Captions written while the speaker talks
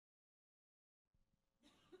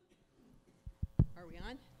Are we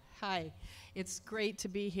on? Hi, it's great to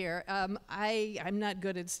be here. I'm not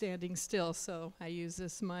good at standing still, so I use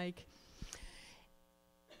this mic.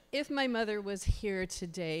 If my mother was here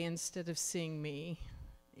today instead of seeing me,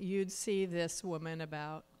 you'd see this woman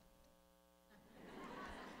about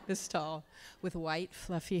this tall, with white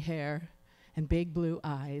fluffy hair and big blue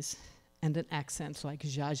eyes and an accent like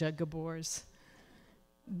Zsa Zsa Gabor's.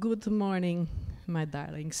 Good morning, my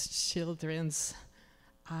darlings, childrens.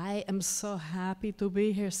 I am so happy to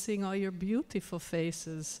be here seeing all your beautiful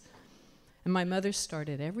faces. And my mother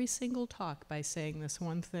started every single talk by saying this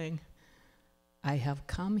one thing: I have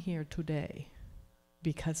come here today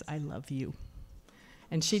because I love you.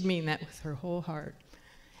 And she'd mean that with her whole heart.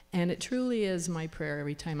 And it truly is my prayer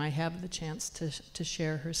every time I have the chance to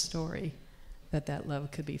share her story, that that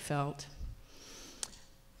love could be felt.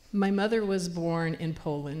 My mother was born in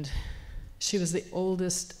Poland. She was the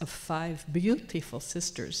oldest of 5 beautiful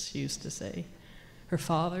sisters, she used to say. Her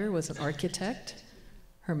father was an architect.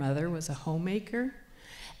 Her mother was a homemaker.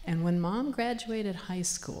 And when Mom graduated high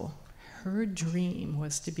school, her dream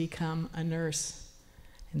was to become a nurse.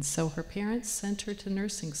 And so her parents sent her to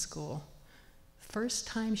nursing school. First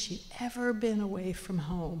time she'd ever been away from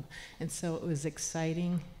home. And so it was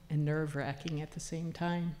exciting and nerve-wracking at the same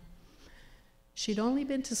time. She'd only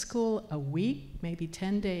been to school a week, maybe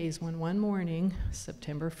 10 days, when one morning,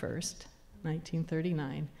 September 1st,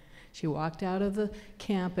 1939, she walked out of the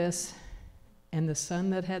campus and the sun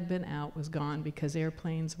that had been out was gone because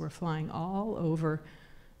airplanes were flying all over,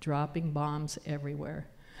 dropping bombs everywhere.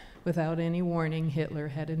 Without any warning, Hitler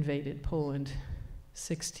had invaded Poland.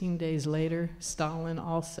 16 days later, Stalin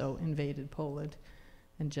also invaded Poland.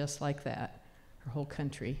 And just like that, her whole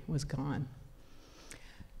country was gone.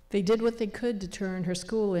 They did what they could to turn her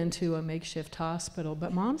school into a makeshift hospital,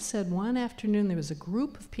 but Mom said one afternoon there was a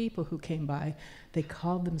group of people who came by. They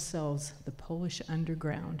called themselves the Polish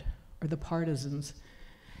Underground, or the Partisans,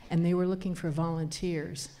 and they were looking for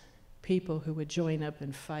volunteers, people who would join up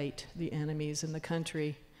and fight the enemies in the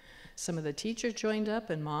country. Some of the teachers joined up,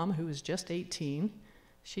 and Mom, who was just 18,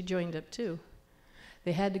 she joined up too.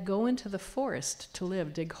 They had to go into the forest to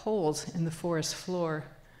live, dig holes in the forest floor,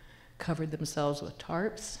 covered themselves with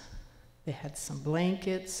tarps. They had some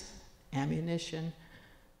blankets, ammunition,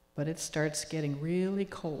 but it starts getting really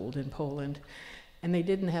cold in Poland, and they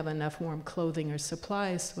didn't have enough warm clothing or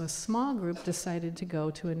supplies, so a small group decided to go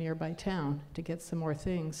to a nearby town to get some more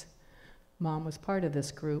things. Mom was part of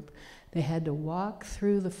this group. They had to walk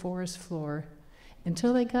through the forest floor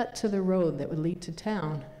until they got to the road that would lead to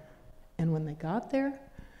town. And when they got there,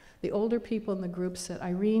 the older people in the group said,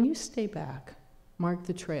 "Irene, you stay back. Mark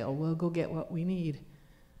the trail. We'll go get what we need."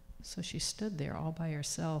 So she stood there all by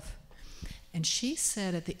herself. And she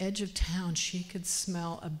said at the edge of town she could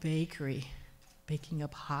smell a bakery baking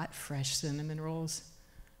up hot, fresh cinnamon rolls.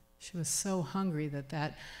 She was so hungry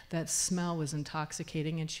that smell was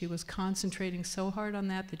intoxicating, and she was concentrating so hard on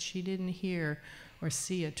that she didn't hear or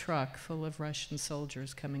see a truck full of Russian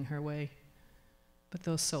soldiers coming her way. But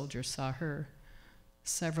those soldiers saw her.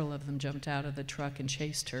 Several of them jumped out of the truck and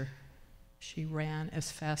chased her. She ran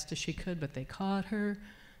as fast as she could, but they caught her,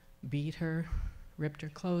 beat her, ripped her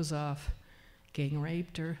clothes off, gang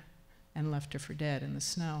raped her, and left her for dead in the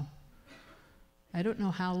snow. I don't know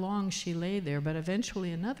how long she lay there, but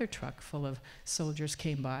eventually another truck full of soldiers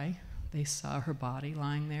came by. They saw her body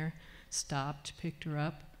lying there, stopped, picked her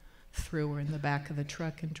up, threw her in the back of the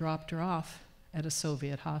truck, and dropped her off at a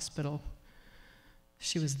Soviet hospital.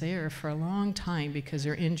 She was there for a long time because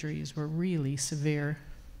her injuries were really severe.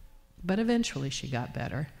 But eventually she got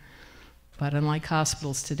better. But unlike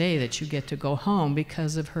hospitals today that you get to go home,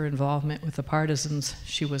 because of her involvement with the partisans,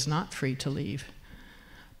 she was not free to leave.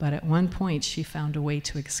 But at one point she found a way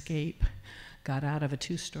to escape, got out of a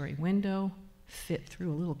 2-story window, fit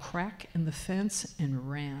through a little crack in the fence, and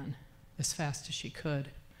ran as fast as she could.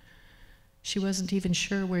 She wasn't even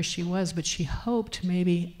sure where she was, but she hoped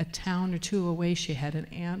maybe a town or two away. She had an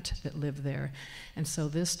aunt that lived there. And so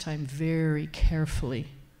this time, very carefully,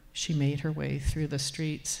 she made her way through the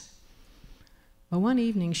streets. Well, one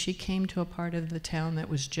evening she came to a part of the town that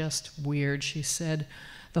was just weird. She said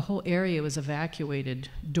the whole area was evacuated.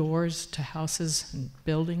 Doors to houses and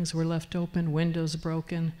buildings were left open, windows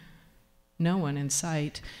broken, no one in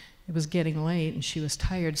sight. It was getting late and she was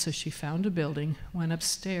tired, so she found a building, went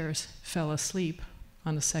upstairs, fell asleep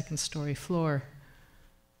on the 2nd-story floor.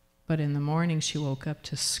 But in the morning she woke up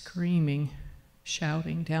to screaming,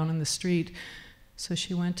 shouting down in the street. So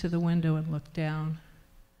she went to the window and looked down,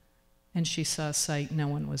 and she saw a sight no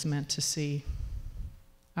one was meant to see.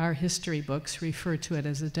 Our history books refer to it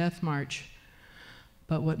as a death march,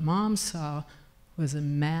 but what Mom saw was a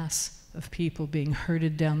mass of people being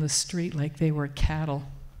herded down the street like they were cattle.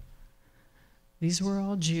 These were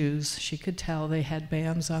all Jews. She could tell they had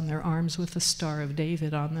bands on their arms with the Star of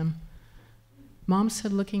David on them. Mom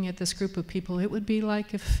said, looking at this group of people, it would be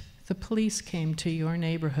like if the police came to your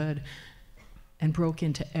neighborhood and broke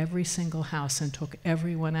into every single house and took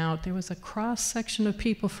everyone out. There was a cross-section of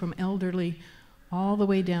people from elderly all the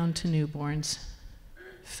way down to newborns,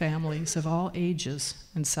 families of all ages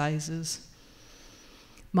and sizes.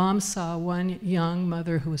 Mom saw one young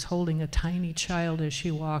mother who was holding a tiny child as she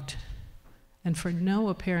walked, and for no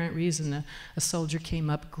apparent reason, a soldier came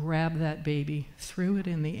up, grabbed that baby, threw it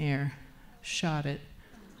in the air, shot it.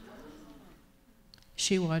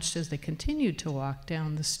 She watched as they continued to walk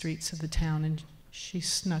down the streets of the town, and she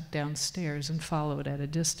snuck downstairs and followed at a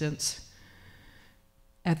distance.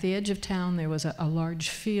 At the edge of town, there was a large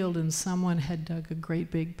field, and someone had dug a great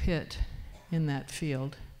big pit in that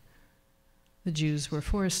field. The Jews were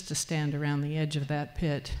forced to stand around the edge of that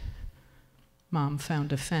pit. Mom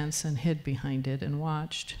found a fence and hid behind it and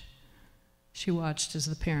watched. She watched as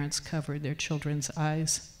the parents covered their children's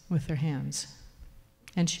eyes with their hands,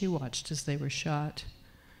 and she watched as they were shot.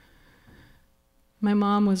 My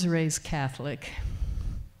mom was raised Catholic,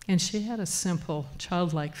 and she had a simple,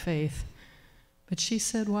 childlike faith. But she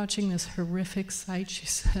said, watching this horrific sight, she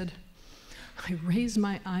said, I raised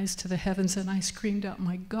my eyes to the heavens and I screamed out,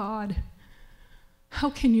 my God, how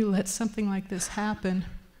can you let something like this happen?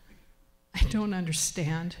 I don't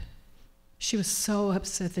understand. She was so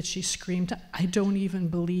upset that she screamed, I don't even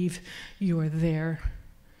believe you are there.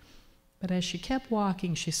 But as she kept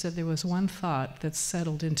walking, she said there was one thought that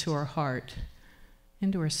settled into her heart,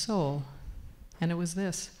 into her soul, and it was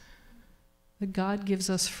this: that God gives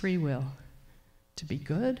us free will to be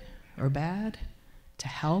good or bad, to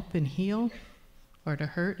help and heal, or to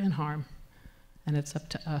hurt and harm, and it's up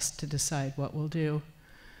to us to decide what we'll do.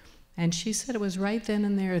 And she said it was right then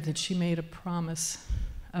and there that she made a promise,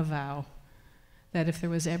 a vow, that if there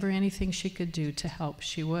was ever anything she could do to help,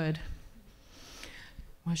 she would.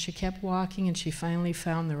 Well, she kept walking, and she finally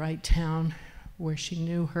found the right town where she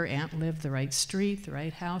knew her aunt lived, the right street, the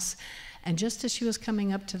right house. And just as she was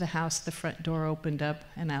coming up to the house, the front door opened up,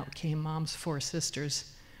 and out came Mom's 4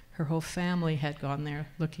 sisters. Her whole family had gone there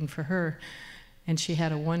looking for her, and she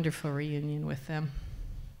had a wonderful reunion with them.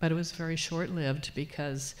 But it was very short-lived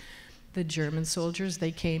because the German soldiers,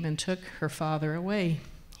 they came and took her father away.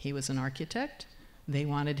 He was an architect. They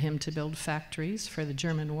wanted him to build factories for the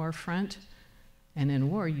German war front. And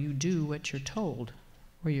in war, you do what you're told,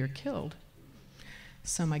 or you're killed.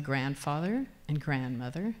 So my grandfather and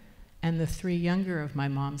grandmother and the 3 younger of my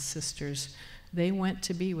mom's sisters, they went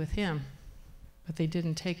to be with him. But they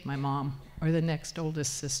didn't take my mom or the next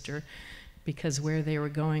oldest sister, because where they were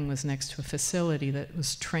going was next to a facility that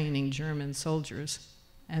was training German soldiers,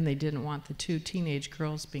 and they didn't want the 2 teenage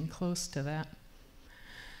girls being close to that.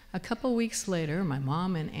 A couple weeks later, my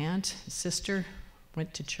mom and aunt and sister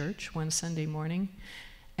went to church one Sunday morning,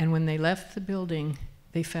 and when they left the building,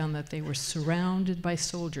 they found that they were surrounded by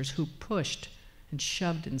soldiers who pushed and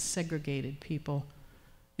shoved and segregated people.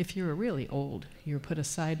 If you were really old, you were put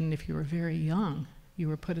aside, and if you were very young, you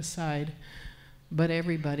were put aside. But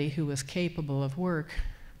everybody who was capable of work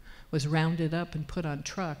was rounded up and put on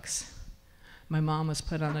trucks. My mom was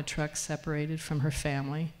put on a truck, separated from her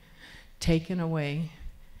family, taken away,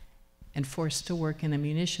 and forced to work in a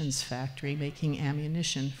munitions factory making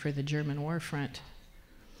ammunition for the German war front.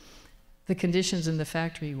 The conditions in the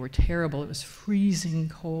factory were terrible. It was freezing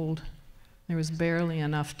cold. There was barely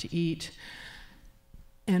enough to eat.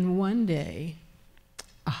 And one day,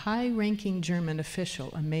 a high-ranking German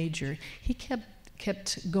official, a major, he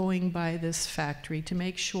kept going by this factory to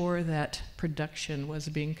make sure that production was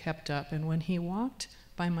being kept up. And when he walked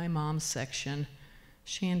by my mom's section,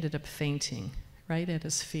 she ended up fainting right at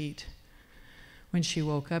his feet. When she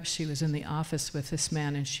woke up, she was in the office with this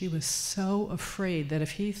man, and she was so afraid that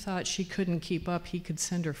if he thought she couldn't keep up, he could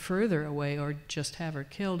send her further away or just have her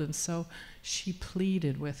killed. And so she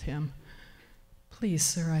pleaded with him, please,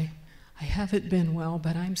 sir, I haven't been well,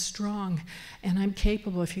 but I'm strong and I'm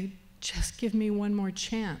capable if you just give me one more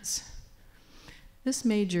chance. This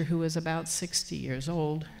major, who was about 60 years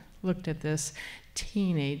old, looked at this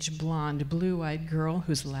teenage, blonde, blue-eyed girl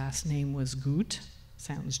whose last name was Gut,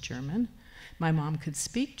 sounds German. My mom could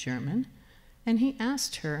speak German, and he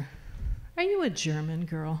asked her, are you a German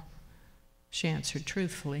girl? She answered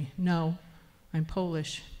truthfully, no, I'm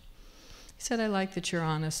Polish. He said, I like that you're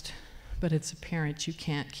honest, but it's apparent you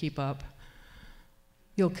can't keep up.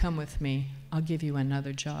 You'll come with me. I'll give you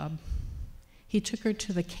another job. He took her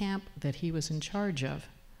to the camp that he was in charge of.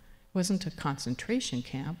 It wasn't a concentration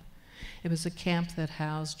camp. It was a camp that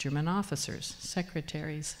housed German officers,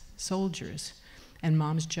 secretaries, soldiers, and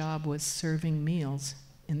Mom's job was serving meals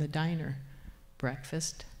in the diner,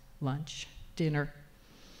 breakfast, lunch, dinner.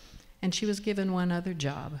 And she was given one other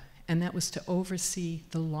job, and that was to oversee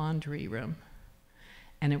the laundry room.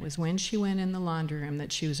 And it was when she went in the laundry room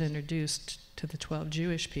that she was introduced to the 12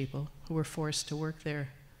 Jewish people who were forced to work there.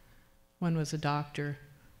 One was a doctor,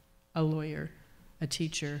 a lawyer, a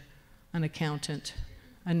teacher, an accountant,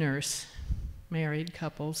 a nurse, married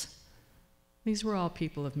couples. These were all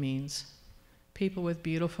people of means, people with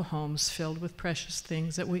beautiful homes filled with precious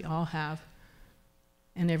things that we all have,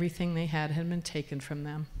 and everything they had been taken from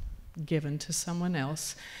them, given to someone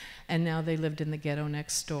else, and now they lived in the ghetto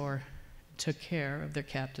next door, took care of their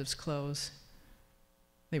captives' clothes.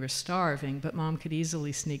 They were starving, but Mom could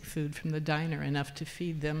easily sneak food from the diner, enough to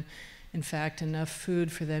feed them. In fact, enough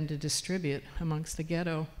food for them to distribute amongst the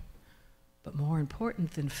ghetto. But more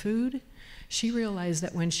important than food, she realized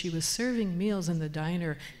that when she was serving meals in the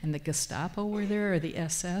diner and the Gestapo were there, or the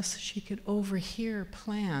SS, she could overhear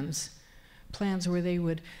plans where they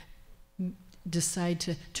would decide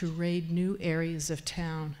to raid new areas of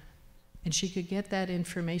town. And she could get that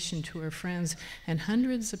information to her friends, and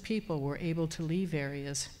hundreds of people were able to leave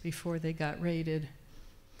areas before they got raided.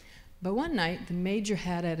 But one night, the major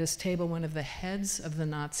had at his table one of the heads of the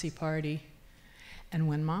Nazi party. And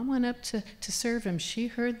when Mom went up to serve him, she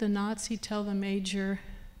heard the Nazi tell the major,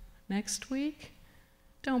 "Next week,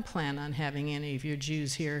 don't plan on having any of your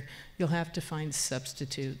Jews here. You'll have to find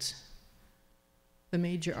substitutes." The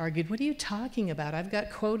major argued, "What are you talking about? I've got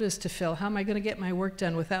quotas to fill. How am I going to get my work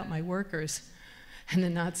done without my workers?" And the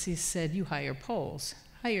Nazis said, "You hire Poles,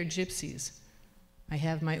 hire Gypsies. I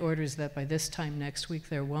have my orders that by this time next week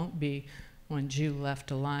there won't be one Jew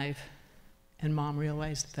left alive." And Mom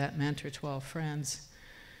realized that meant her 12 friends.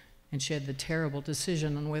 And she had the terrible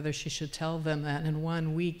decision on whether she should tell them that in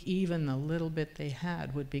 1 week even the little bit they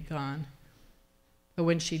had would be gone. But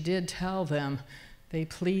when she did tell them, they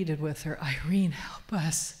pleaded with her, "Irene, help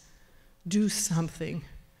us. Do something."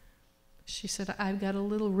 She said, "I've got a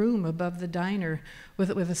little room above the diner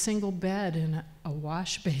with a single bed and a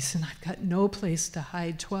wash basin. I've got no place to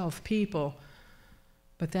hide 12 people."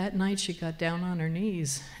 But that night she got down on her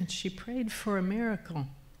knees and she prayed for a miracle.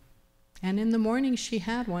 And in the morning she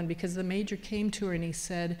had one, because the major came to her and he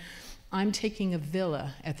said, "I'm taking a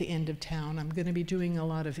villa at the end of town. I'm going to be doing a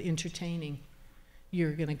lot of entertaining.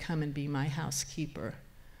 You're going to come and be my housekeeper."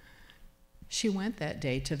 She went that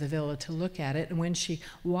day to the villa to look at it, and when she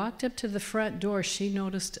walked up to the front door, she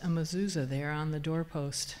noticed a mezuzah there on the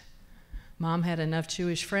doorpost. Mom had enough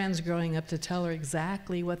Jewish friends growing up to tell her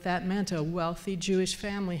exactly what that meant. A wealthy Jewish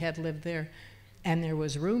family had lived there, and there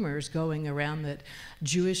was rumors going around that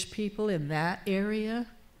Jewish people in that area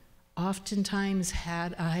oftentimes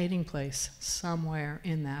had a hiding place somewhere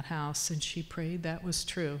in that house, and she prayed that was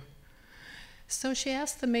true. So she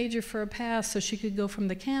asked the major for a pass so she could go from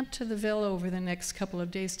the camp to the villa over the next couple of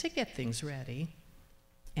days to get things ready.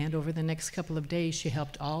 And over the next couple of days, she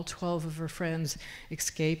helped all 12 of her friends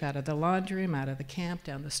escape out of the laundry room, out of the camp,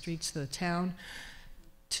 down the streets of the town,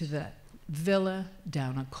 to the villa,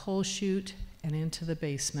 down a coal chute, and into the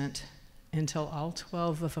basement, until all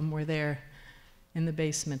 12 of them were there in the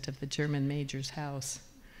basement of the German major's house.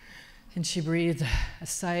 And she breathed a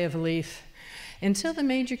sigh of relief until the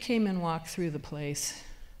major came and walked through the place.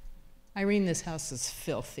 "Irene, this house is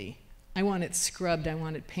filthy. I want it scrubbed, I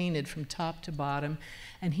want it painted from top to bottom."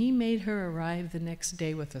 And he made her arrive the next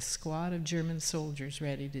day with a squad of German soldiers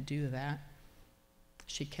ready to do that.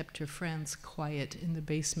 She kept her friends quiet in the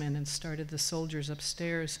basement and started the soldiers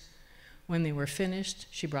upstairs. When they were finished,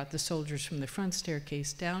 she brought the soldiers from the front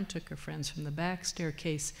staircase down, took her friends from the back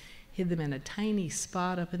staircase, hid them in a tiny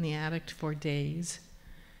spot up in the attic for days,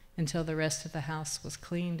 until the rest of the house was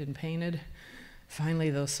cleaned and painted. Finally,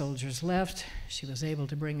 those soldiers left. She was able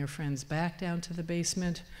to bring her friends back down to the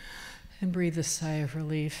basement and breathe a sigh of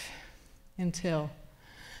relief until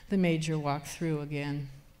the major walked through again.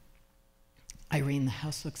 "Irene, the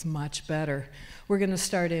house looks much better. We're going to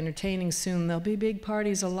start entertaining soon. There'll be big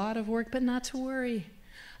parties, a lot of work, but not to worry.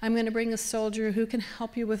 I'm going to bring a soldier who can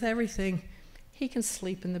help you with everything. He can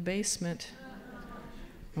sleep in the basement."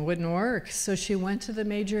 It wouldn't work, so she went to the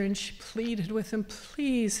major and she pleaded with him,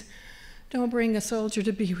 "Please, don't bring a soldier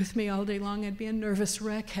to be with me all day long. I'd be a nervous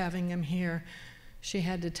wreck having him here." She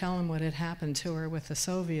had to tell him what had happened to her with the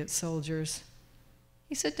Soviet soldiers.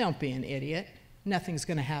 He said, "Don't be an idiot. Nothing's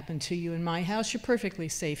going to happen to you in my house. You're perfectly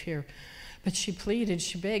safe here." But she pleaded,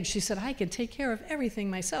 she begged, she said, "I can take care of everything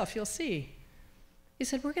myself, you'll see." He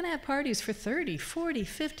said, we're going to have parties for 30, 40,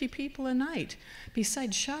 50 people a night.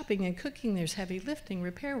 Besides shopping and cooking, there's heavy lifting,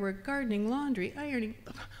 repair work, gardening, laundry, ironing.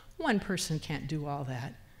 One person can't do all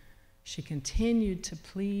that. She continued to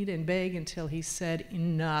plead and beg until he said,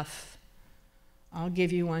 enough. I'll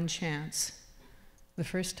give you one chance. The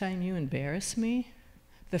first time you embarrass me,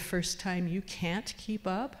 the first time you can't keep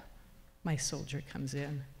up, my soldier comes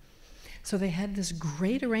in. So they had this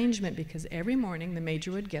great arrangement because every morning the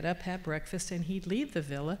major would get up, have breakfast, and he'd leave the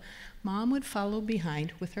villa. Mom would follow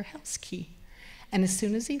behind with her house key. And as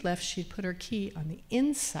soon as he left, she'd put her key on the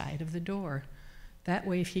inside of the door. That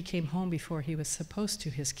way, if he came home before he was supposed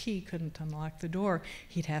to, his key couldn't unlock the door.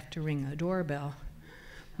 He'd have to ring the doorbell.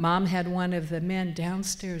 Mom had one of the men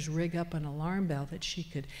downstairs rig up an alarm bell that she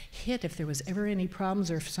could hit if there was ever any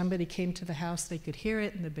problems or if somebody came to the house, they could hear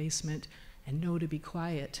it in the basement and know to be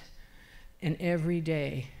quiet. And every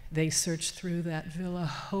day, they searched through that villa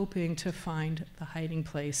hoping to find the hiding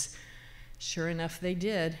place. Sure enough, they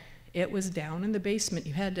did. It was down in the basement.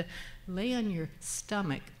 You had to lay on your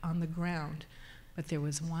stomach on the ground. But there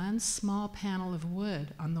was one small panel of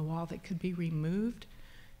wood on the wall that could be removed.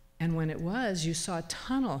 And when it was, you saw a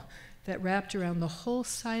tunnel that wrapped around the whole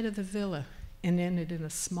side of the villa and ended in a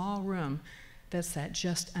small room that sat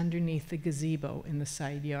just underneath the gazebo in the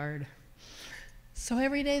side yard. So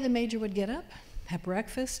every day the major would get up, have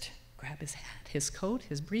breakfast, grab his hat, his coat,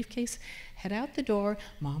 his briefcase, head out the door.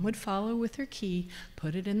 Mom would follow with her key,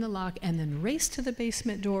 put it in the lock, and then race to the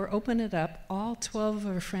basement door, open it up. All 12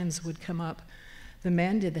 of her friends would come up. The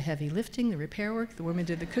men did the heavy lifting, the repair work. The women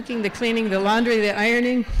did the cooking, the cleaning, the laundry, the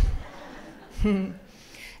ironing. And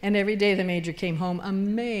every day the major came home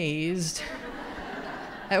amazed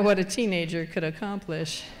at what a teenager could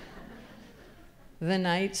accomplish. The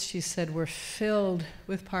nights, she said, were filled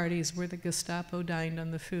with parties where the Gestapo dined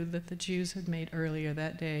on the food that the Jews had made earlier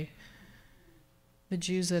that day. The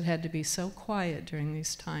Jews had to be so quiet during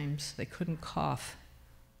these times, they couldn't cough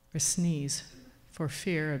or sneeze for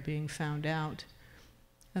fear of being found out.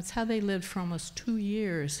 That's how they lived for almost 2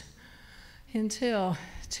 years, until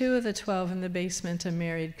 2 of the 12 in the basement, a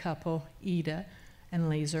married couple, Ida and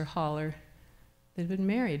Laser Holler, they'd been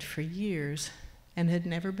married for years and had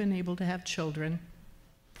never been able to have children.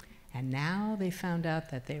 And now they found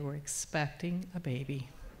out that they were expecting a baby.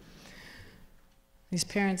 These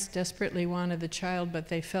parents desperately wanted the child, but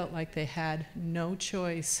they felt like they had no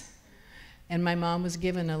choice. And my mom was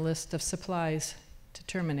given a list of supplies to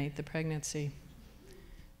terminate the pregnancy.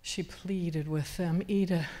 She pleaded with them,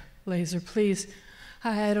 Ida, Laser, please,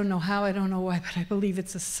 I don't know how, I don't know why, but I believe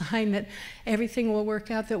it's a sign that everything will work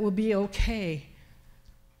out, that we'll be okay.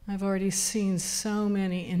 I've already seen so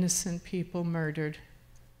many innocent people murdered.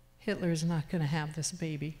 Hitler's not going to have this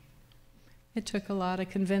baby. It took a lot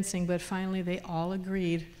of convincing, but finally they all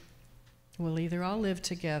agreed, we'll either all live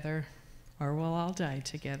together or we'll all die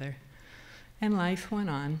together. And life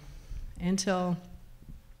went on until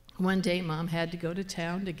one day Mom had to go to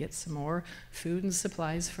town to get some more food and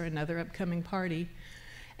supplies for another upcoming party.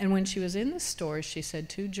 And when she was in the store, she said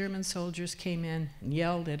 2 German soldiers came in and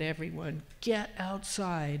yelled at everyone, "Get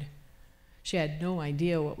outside." She had no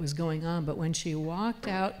idea what was going on, but when she walked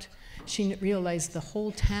out, she realized the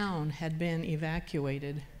whole town had been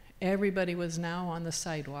evacuated. Everybody was now on the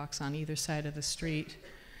sidewalks on either side of the street.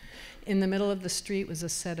 In the middle of the street was a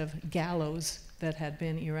set of gallows that had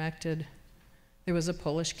been erected. There was a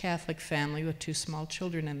Polish Catholic family with 2 small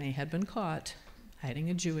children, and they had been caught hiding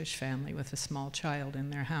a Jewish family with a small child in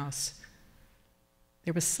their house.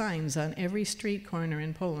 There were signs on every street corner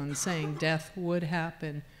in Poland saying death would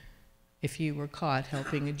happen if you were caught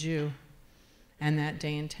helping a Jew. And that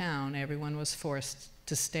day in town, everyone was forced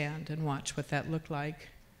to stand and watch what that looked like.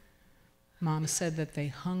 Mom said that they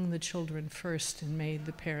hung the children first and made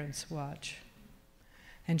the parents watch.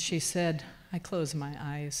 And she said, I closed my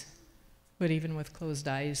eyes, but even with closed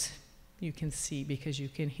eyes, you can see because you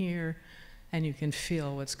can hear and you can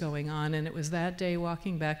feel what's going on. And it was that day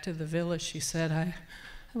walking back to the village, she said, I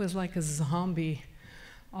was like a zombie.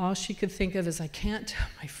 All she could think of is, I can't tell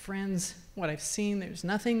my friends what I've seen. There's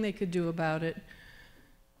nothing they could do about it.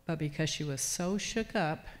 But because she was so shook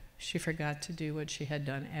up, she forgot to do what she had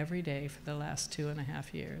done every day for the last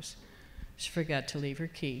 2.5 years. She forgot to leave her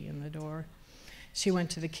key in the door. She went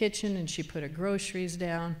to the kitchen and she put her groceries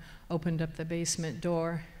down, opened up the basement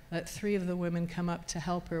door, let 3 of the women come up to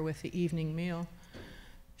help her with the evening meal.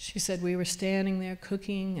 She said, we were standing there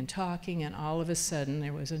cooking and talking, and all of a sudden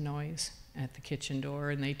there was a noise at the kitchen door,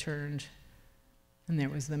 and they turned, and there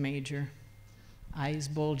was the major, eyes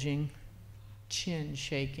bulging, chin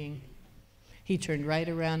shaking. He turned right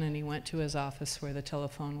around and he went to his office where the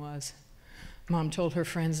telephone was. Mom told her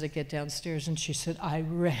friends to get downstairs, and she said, I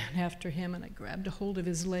ran after him, and I grabbed a hold of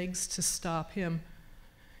his legs to stop him.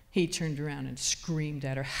 He turned around and screamed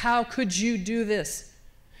at her, how could you do this?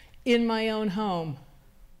 In my own home,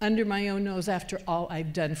 under my own nose, after all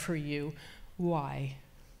I've done for you. Why?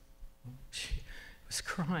 She was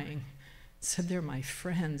crying, said, they're my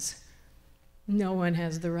friends. No one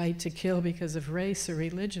has the right to kill because of race or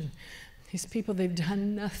religion. These people, they've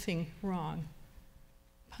done nothing wrong.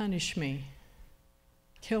 Punish me.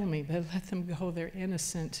 Kill me, but let them go. They're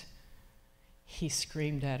innocent. He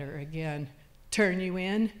screamed at her again. Turn you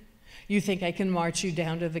in? You think I can march you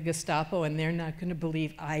down to the Gestapo and they're not going to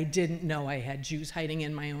believe I didn't know I had Jews hiding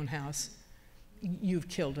in my own house? You've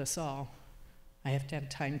killed us all. I have to have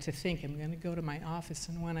time to think. I'm going to go to my office,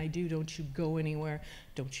 and when I do, don't you go anywhere.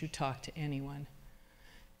 Don't you talk to anyone.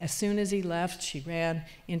 As soon as he left, she ran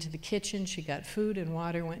into the kitchen. She got food and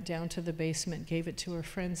water, went down to the basement, gave it to her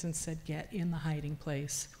friends, and said, get in the hiding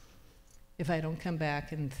place. If I don't come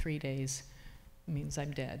back in 3 days, it means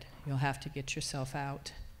I'm dead. You'll have to get yourself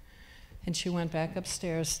out. And she went back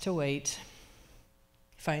upstairs to wait.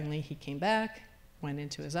 Finally, he came back, went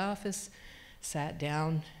into his office, sat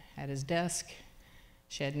down at his desk.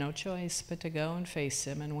 She had no choice but to go and face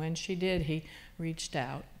him, and when she did, he reached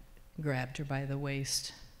out, grabbed her by the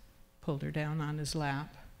waist, pulled her down on his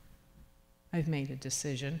lap. I've made a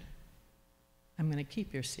decision. I'm going to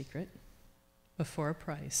keep your secret, but for a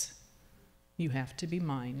price. You have to be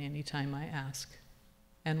mine anytime I ask,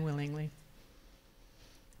 and willingly.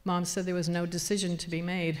 Mom said there was no decision to be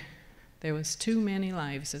made. There was too many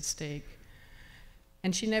lives at stake.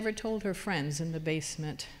 And she never told her friends in the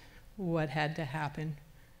basement what had to happen.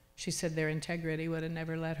 She said their integrity would have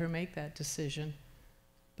never let her make that decision.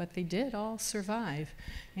 But they did all survive.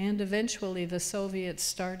 And eventually the Soviets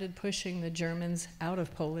started pushing the Germans out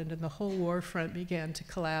of Poland, and the whole war front began to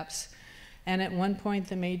collapse. And at one point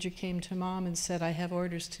the major came to Mom and said, I have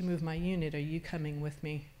orders to move my unit. Are you coming with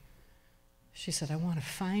me? She said, I want to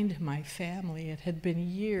find my family. It had been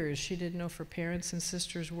years. She didn't know if her parents and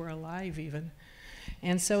sisters were alive even.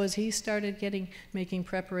 And so as he started making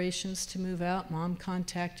preparations to move out, Mom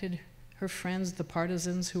contacted her friends, the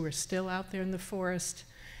partisans who were still out there in the forest,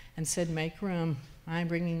 and said, make room. I'm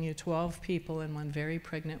bringing you 12 people and one very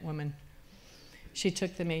pregnant woman. She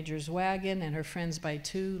took the major's wagon and her friends by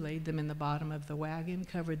two, laid them in the bottom of the wagon,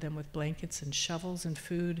 covered them with blankets and shovels and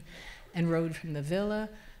food, and rode from the villa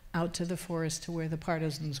out to the forest to where the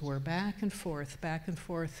partisans were, back and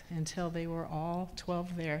forth, until they were all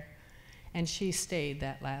 12 there. And she stayed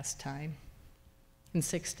that last time. And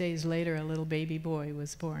 6 days later, a little baby boy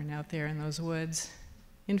was born out there in those woods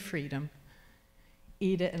in freedom.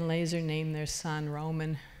 Ida and Laser named their son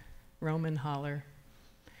Roman Holler.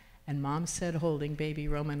 And Mom said holding baby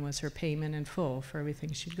Roman was her payment in full for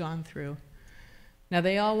everything she'd gone through. Now,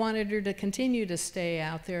 they all wanted her to continue to stay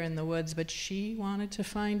out there in the woods, but she wanted to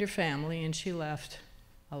find her family, and she left.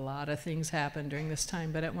 A lot of things happened during this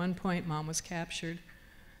time, but at one point, Mom was captured,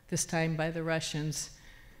 this time by the Russians.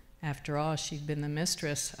 After all, she'd been the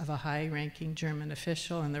mistress of a high-ranking German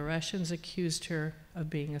official, and the Russians accused her of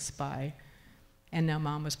being a spy. And now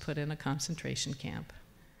Mom was put in a concentration camp,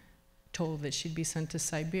 told that she'd be sent to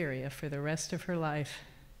Siberia for the rest of her life.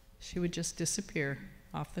 She would just disappear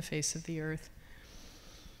off the face of the earth.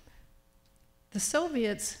 The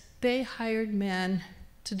Soviets, they hired men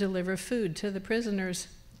to deliver food to the prisoners,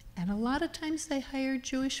 and a lot of times they hired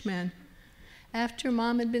Jewish men. After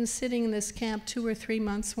Mom had been sitting in this camp 2 or 3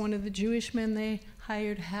 months, one of the Jewish men they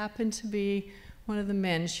hired happened to be one of the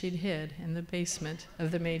men she'd hid in the basement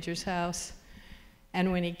of the major's house.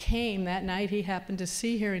 And when he came that night, he happened to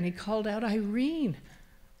see her, and he called out, Irene,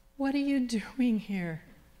 what are you doing here?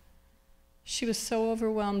 She was so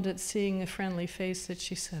overwhelmed at seeing a friendly face that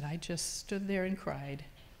she said, I just stood there and cried.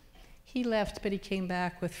 He left, but he came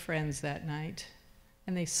back with friends that night,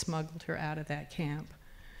 and they smuggled her out of that camp.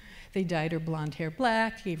 They dyed her blonde hair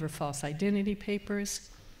black, gave her false identity papers.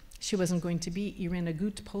 She wasn't going to be Irene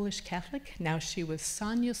Gut Polish Catholic. Now she was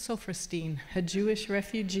Sonia Soferstein, a Jewish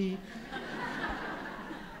refugee.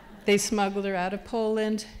 They smuggled her out of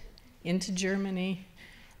Poland into Germany,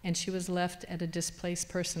 and she was left at a displaced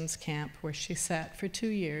persons camp where she sat for 2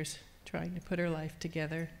 years trying to put her life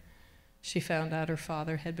together. She found out her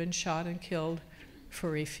father had been shot and killed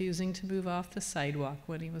for refusing to move off the sidewalk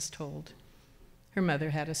when he was told. Her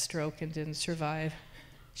mother had a stroke and didn't survive.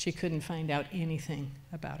 She couldn't find out anything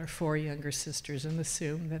about her 4 younger sisters and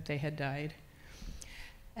assumed that they had died.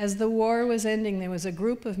 As the war was ending, there was a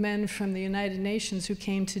group of men from the United Nations who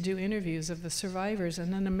came to do interviews of the survivors,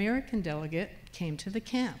 and an American delegate came to the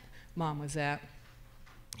camp Mom was at.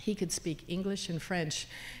 He could speak English and French,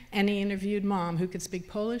 and he interviewed Mom, who could speak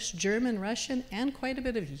Polish, German, Russian, and quite a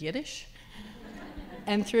bit of Yiddish.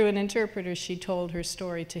 And through an interpreter, she told her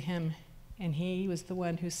story to him, and he was the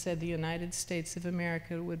one who said the United States of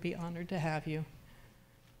America would be honored to have you.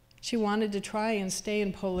 She wanted to try and stay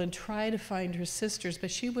in Poland, try to find her sisters, but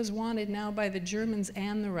she was wanted now by the Germans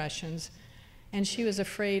and the Russians, and she was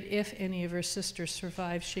afraid if any of her sisters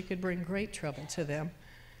survived, she could bring great trouble to them.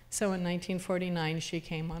 So in 1949, she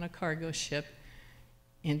came on a cargo ship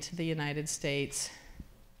into the United States.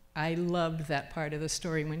 I loved that part of the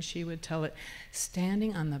story when she would tell it,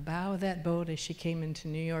 standing on the bow of that boat as she came into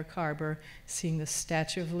New York Harbor, seeing the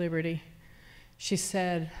Statue of Liberty. She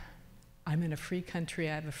said, I'm in a free country,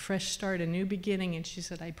 I have a fresh start, a new beginning, and she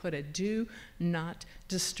said, I put a do not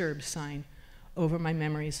disturb sign over my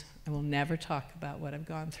memories. I will never talk about what I've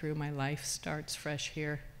gone through. My life starts fresh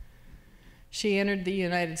here. She entered the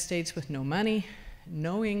United States with no money,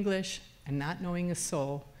 no English, and not knowing a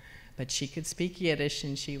soul, but she could speak Yiddish,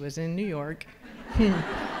 and she was in New York.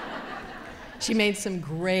 She made some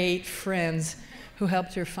great friends who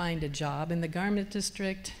helped her find a job in the garment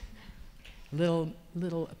district, little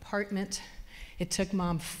apartment. It took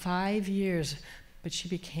Mom 5 years, but she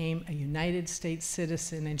became a United States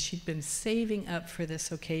citizen, and she'd been saving up for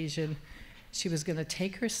this occasion. She was going to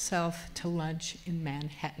take herself to lunch in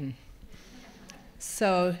Manhattan.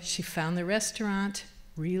 So she found the restaurant,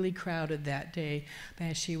 really crowded that day. But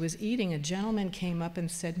as she was eating, a gentleman came up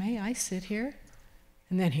and said, may I sit here?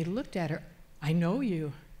 And then he looked at her, I know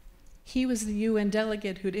you. He was the UN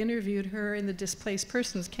delegate who'd interviewed her in the displaced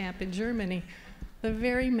persons camp in Germany, the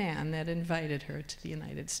very man that invited her to the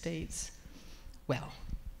United States. Well,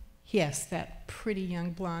 he asked that pretty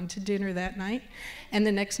young blonde to dinner that night, and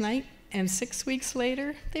the next night, and 6 weeks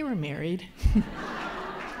later, they were married.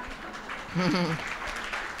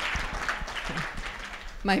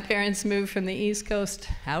 My parents moved from the East Coast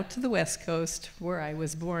out to the West Coast, where I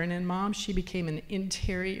was born, and Mom, she became an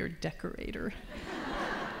interior decorator.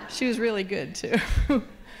 She was really good, too.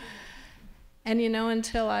 And you know,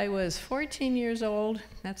 until I was 14 years old,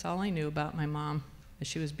 that's all I knew about my mom.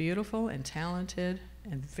 She was beautiful and talented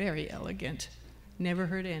and very elegant. Never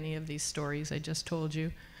heard any of these stories I just told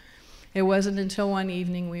you. It wasn't until one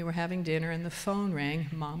evening we were having dinner and the phone rang.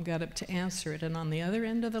 Mom got up to answer it, and on the other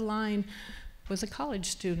end of the line was a college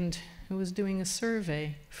student who was doing a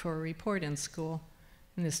survey for a report in school.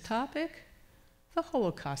 And this topic, the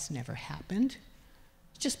Holocaust never happened.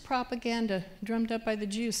 Just propaganda drummed up by the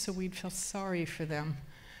Jews so we'd feel sorry for them.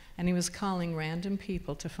 And he was calling random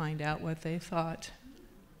people to find out what they thought.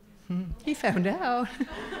 He found out.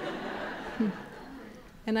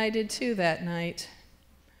 And I did too that night.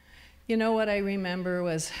 You know what I remember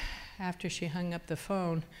was after she hung up the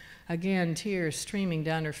phone, again, tears streaming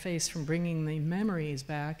down her face from bringing the memories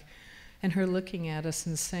back, and her looking at us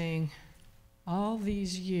and saying, all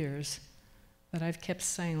these years that I've kept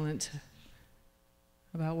silent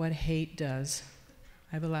about what hate does,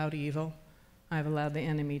 I've allowed evil, I've allowed the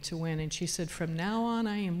enemy to win. And she said, from now on,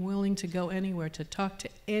 I am willing to go anywhere, to talk to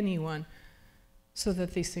anyone, so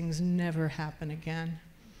that these things never happen again.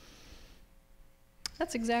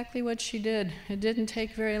 That's exactly what she did. It didn't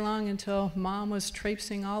take very long until Mom was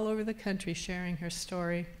traipsing all over the country sharing her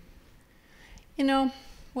story. You know,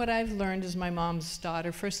 what I've learned as my mom's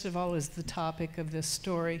daughter, first of all, is the topic of this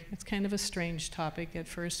story. It's kind of a strange topic at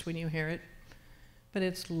first when you hear it, but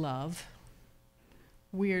it's love.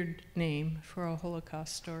 Weird name for a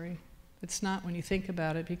Holocaust story. It's not when you think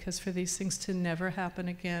about it, because for these things to never happen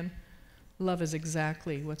again, love is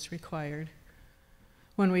exactly what's required.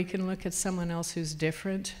 When we can look at someone else who's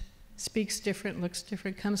different, speaks different, looks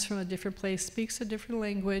different, comes from a different place, speaks a different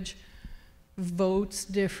language, votes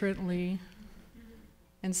differently,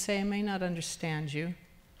 and say, I may not understand you,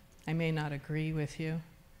 I may not agree with you,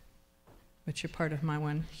 but you're part of my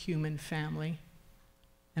one human family,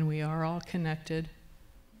 and we are all connected,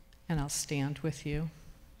 and I'll stand with you,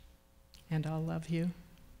 and I'll love you.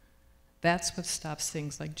 That's what stops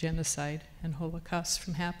things like genocide and Holocaust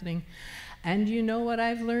from happening. And you know what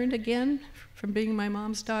I've learned again from being my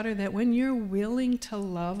mom's daughter? That when you're willing to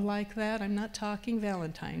love like that, I'm not talking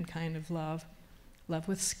Valentine kind of love, love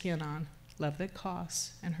with skin on, love that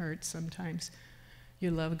costs and hurts sometimes.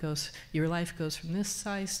 Your life goes from this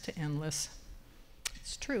size to endless.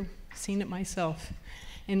 It's true, I've seen it myself.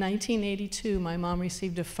 In 1982, my mom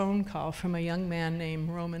received a phone call from a young man named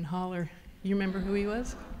Roman Holler. You remember who he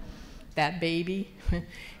was? That baby.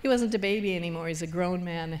 He wasn't a baby anymore, he's a grown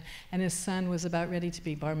man, and his son was about ready to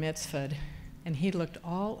be bar mitzvahed. And he looked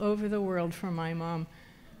all over the world for my mom,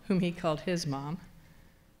 whom he called his mom,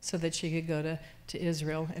 so that she could go to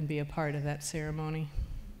Israel and be a part of that ceremony.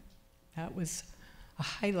 That was a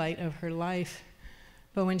highlight of her life.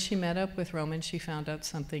 But when she met up with Roman, she found out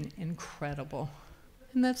something incredible.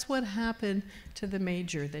 And that's what happened to the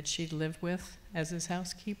major that she'd lived with as his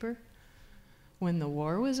housekeeper. When the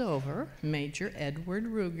war was over, Major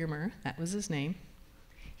Edward Rugemer, that was his name,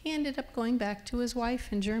 he ended up going back to his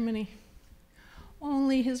wife in Germany.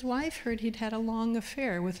 Only his wife heard he'd had a long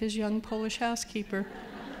affair with his young Polish housekeeper.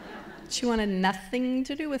 She wanted nothing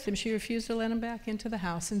to do with him. She refused to let him back into the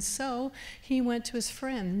house. And so he went to his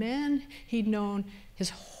friend, men he'd known his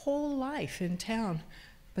whole life in town.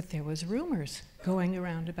 But there was rumors going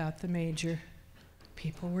around about the major.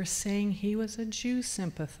 People were saying he was a Jew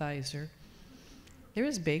sympathizer. There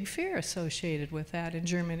was big fear associated with that in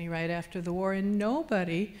Germany right after the war, and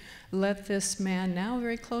nobody let this man, now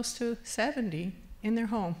very close to 70, in their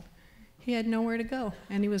home. He had nowhere to go,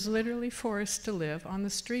 and he was literally forced to live on the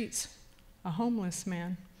streets, a homeless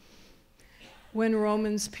man. When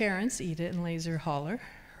Roman's parents, Edith and Laser Haller,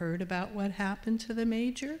 heard about what happened to the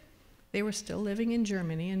major, they were still living in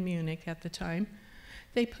Germany, in Munich at the time.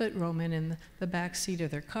 They put Roman in the back seat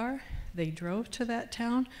of their car. They drove to that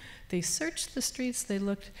town. They searched the streets. They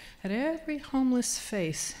looked at every homeless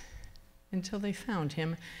face until they found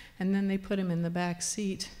him, and then they put him in the back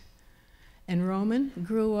seat. And Roman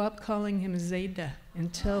grew up calling him Zayda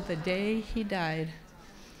until the day he died.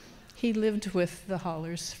 He lived with the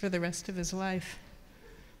Hollers for the rest of his life.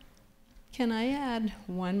 Can I add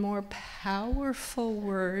one more powerful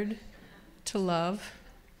word to love?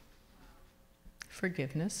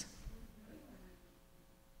 Forgiveness.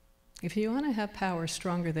 If you want to have power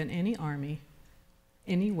stronger than any army,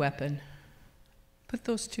 any weapon, put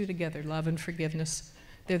those two together, love and forgiveness.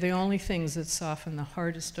 They're the only things that soften the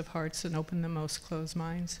hardest of hearts and open the most closed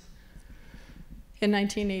minds. In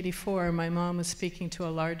 1984, my mom was speaking to a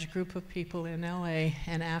large group of people in LA,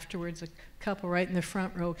 and afterwards a couple right in the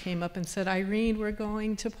front row came up and said, "Irene, we're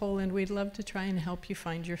going to Poland. We'd love to try and help you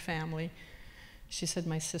find your family." She said,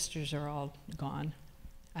 "My sisters are all gone.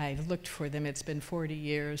 I've looked for them. It's been 40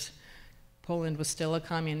 years. Poland was still a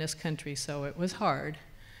communist country, so it was hard."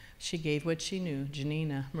 She gave what she knew,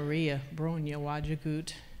 Janina, Maria, Bronia,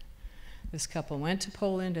 Wajagut. This couple went to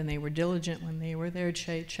Poland, and they were diligent when they were there,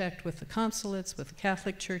 checked with the consulates, with the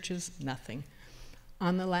Catholic churches, nothing.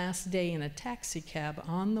 On the last day in a taxi cab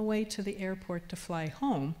on the way to the airport to fly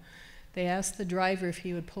home, they asked the driver if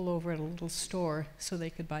he would pull over at a little store so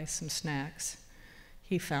they could buy some snacks.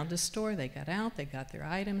 He found a store, they got out, they got their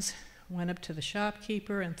items, went up to the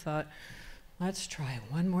shopkeeper and thought, let's try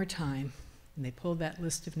one more time. And they pulled that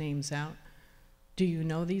list of names out. "Do you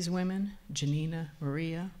know these women? Janina,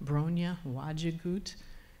 Maria, Bronia, Wajagut?"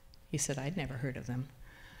 He said, "I'd never heard of them."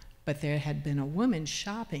 But there had been a woman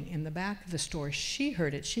shopping in the back of the store. She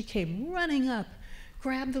heard it. She came running up,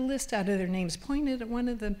 grabbed the list out of their names, pointed at one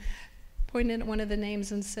of the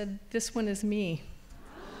names and said, "This one is me.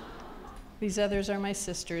 These others are my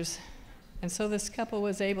sisters." And so this couple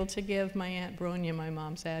was able to give my Aunt Bronia my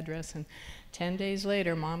mom's address, and 10 days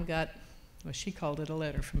later, Mom got, well, she called it a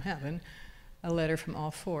letter from heaven, a letter from all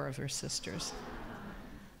 4 of her sisters.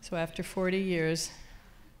 So after 40 years,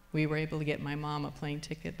 we were able to get my mom a plane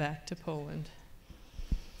ticket back to Poland.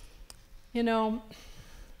 You know,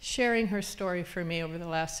 sharing her story for me over the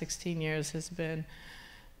last 16 years has been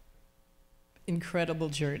incredible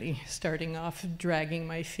journey, starting off dragging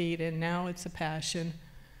my feet, and now it's a passion.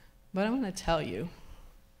 But I want to tell you,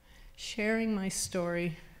 sharing my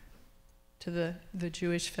story to the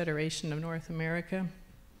Jewish Federation of North America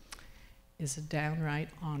is a downright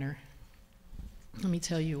honor. Let me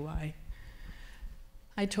tell you why.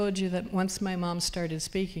 I told you that once my mom started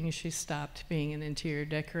speaking, she stopped being an interior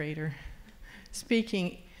decorator.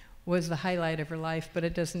 Speaking was the highlight of her life, but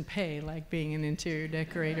it doesn't pay like being an interior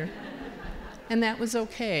decorator. And that was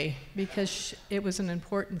okay, because it was an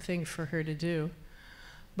important thing for her to do.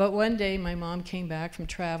 But one day, my mom came back from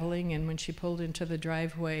traveling, and when she pulled into the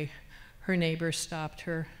driveway, her neighbor stopped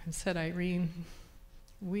her and said, "Irene,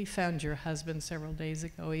 we found your husband several days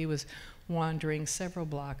ago. He was wandering several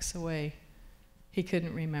blocks away. He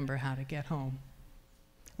couldn't remember how to get home."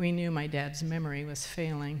 We knew my dad's memory was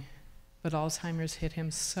failing, but Alzheimer's hit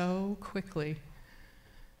him so quickly.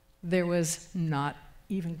 There was not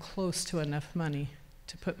even close to enough money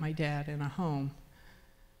to put my dad in a home.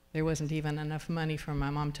 There wasn't even enough money for my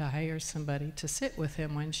mom to hire somebody to sit with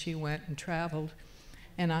him when she went and traveled.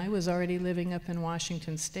 And I was already living up in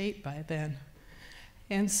Washington State by then.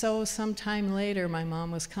 And so sometime later, my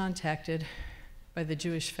mom was contacted by the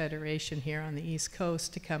Jewish Federation here on the East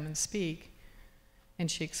Coast to come and speak.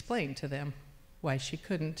 And she explained to them why she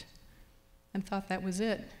couldn't, and thought that was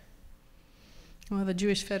it. Well, the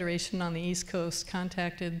Jewish Federation on the East Coast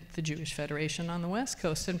contacted the Jewish Federation on the West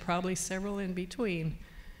Coast, and probably several in between.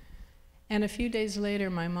 And a few days later,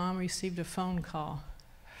 my mom received a phone call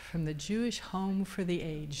from the Jewish Home for the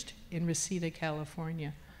Aged in Reseda,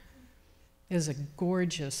 California. It is a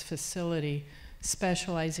gorgeous facility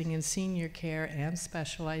specializing in senior care and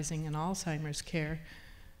specializing in Alzheimer's care.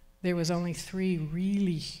 There was only 3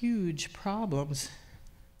 really huge problems.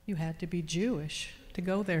 You had to be Jewish to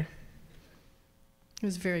go there. It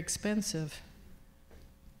was very expensive,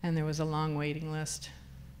 and there was a long waiting list.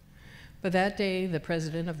 But that day, the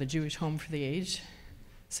president of the Jewish Home for the Aged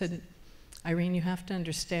said, Irene, you have to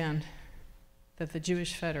understand that the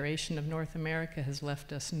Jewish Federation of North America has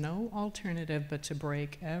left us no alternative but to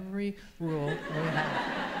break every rule we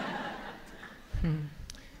have.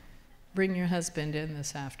 Bring your husband in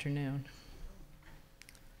this afternoon.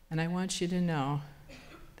 And I want you to know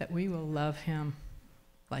that we will love him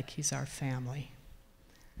like he's our family,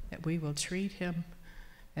 that we will treat him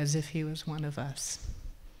as if he was one of us.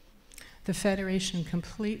 The Federation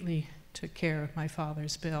completely took care of my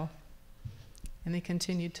father's bill, and they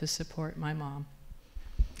continued to support my mom.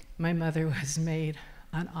 My mother was made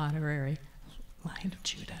an honorary Lion of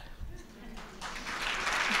Judah.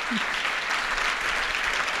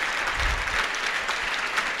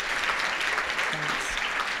 Thanks.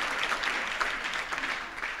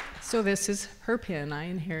 So this is her pin. I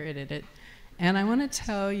inherited it. And I want to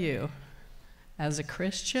tell you, as a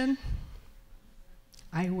Christian,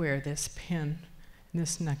 I wear this pin and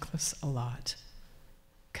this necklace a lot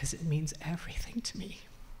because it means everything to me.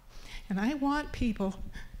 And I want people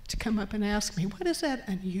to come up and ask me, what is that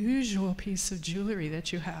unusual piece of jewelry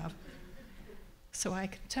that you have? So I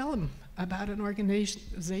can tell them about an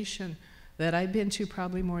organization that I've been to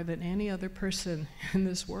probably more than any other person in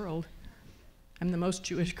this world. I'm the most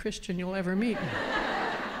Jewish Christian you'll ever meet.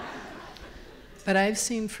 But I've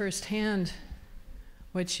seen firsthand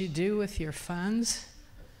what you do with your funds,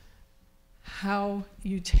 how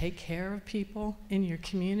you take care of people in your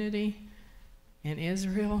community, in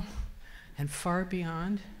Israel, and far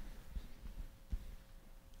beyond.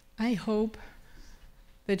 I hope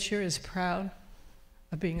that you're as proud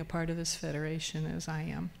of being a part of this federation as I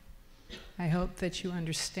am. I hope that you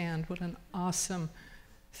understand what an awesome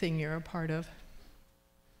thing you're a part of.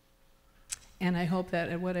 And I hope that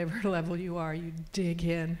at whatever level you are, you dig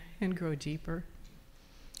in and grow deeper.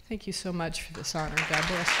 Thank you so much for this honor. God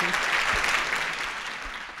bless you.